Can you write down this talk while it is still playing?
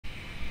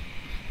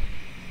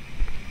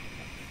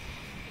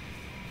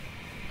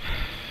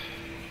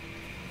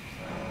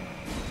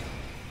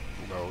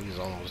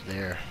was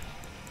there.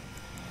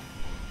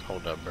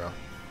 Hold up, bro.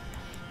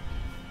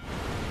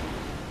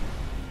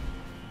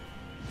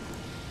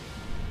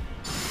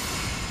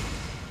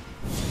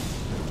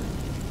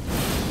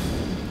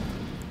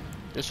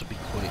 This will be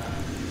quick.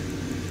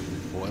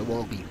 Well, it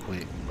won't be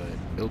quick, but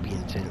it'll be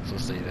intense.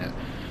 Let's say that.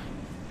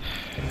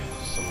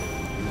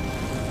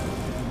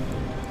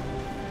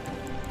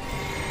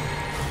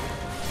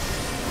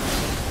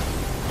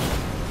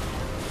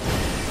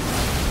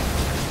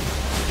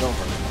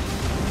 Jumper.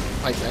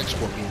 Fight that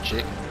scorpion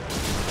chick.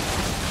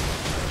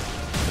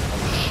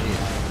 Oh shit.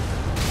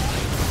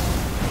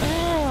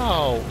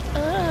 Ow!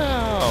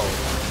 Ow!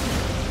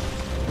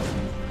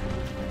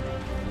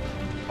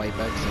 Fight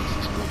back,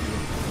 sexy scorpion.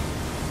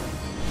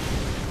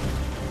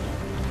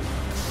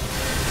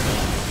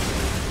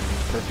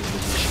 Perfect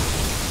position.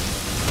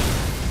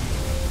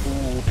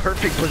 Ooh,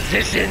 perfect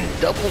position!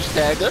 Double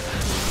stagger!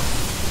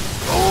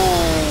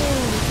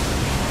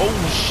 Oh! Oh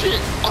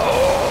shit!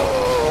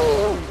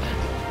 Oh!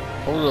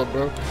 Hold up,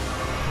 bro.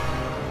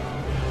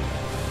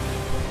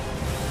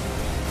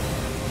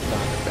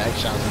 Nah, the back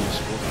shots in the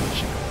scorpion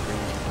shit go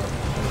crazy, bro.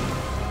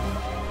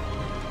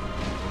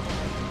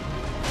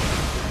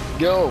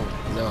 Yo!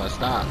 No,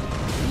 stop.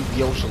 Leave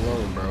Yosh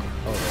alone, bro.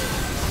 Oh,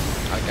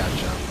 I got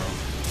y'all, bro.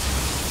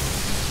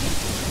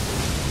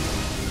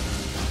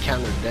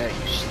 Counter that,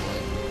 you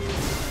slut.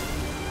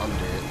 I'm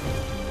dead.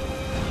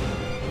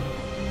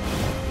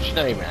 She's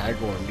not even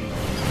aggroing me.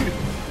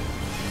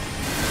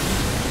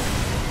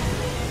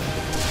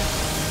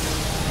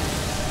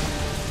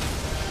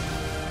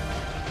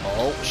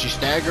 Oh, she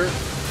staggered.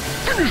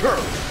 Finish her!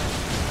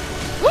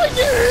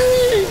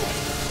 Lightning!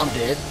 I'm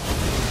dead.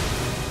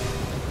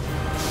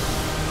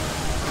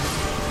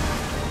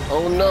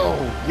 Oh no,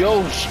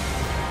 Yosh!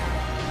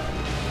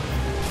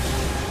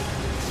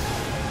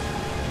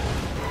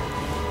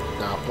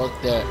 Nah, fuck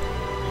that.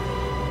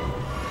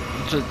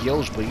 You took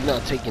Yosh, but you're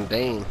not taking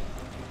Dane.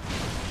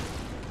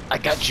 I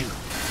got you.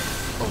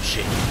 Oh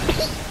shit.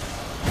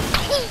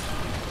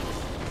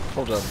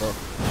 Hold up, bro.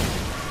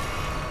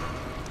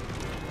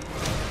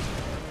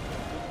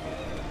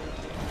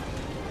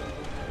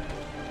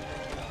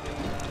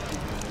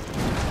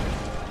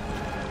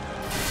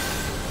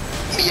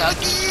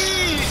 Miyagi!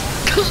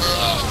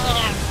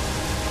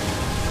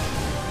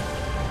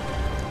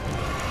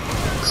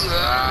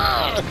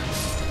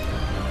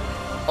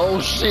 Oh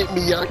shit,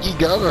 Miyagi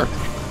got her.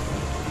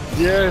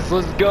 Yes,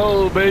 let's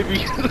go,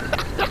 baby.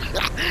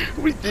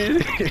 We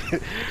did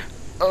it.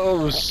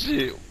 Oh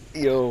shit,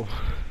 yo,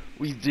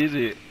 we did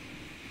it.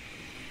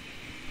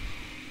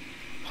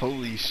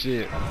 Holy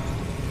shit,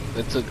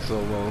 that took so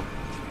long.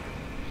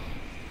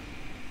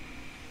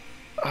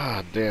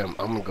 Ah damn,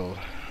 I'm gonna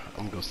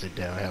go sit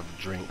down, have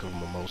a drink of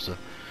mimosa.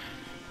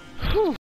 Whew.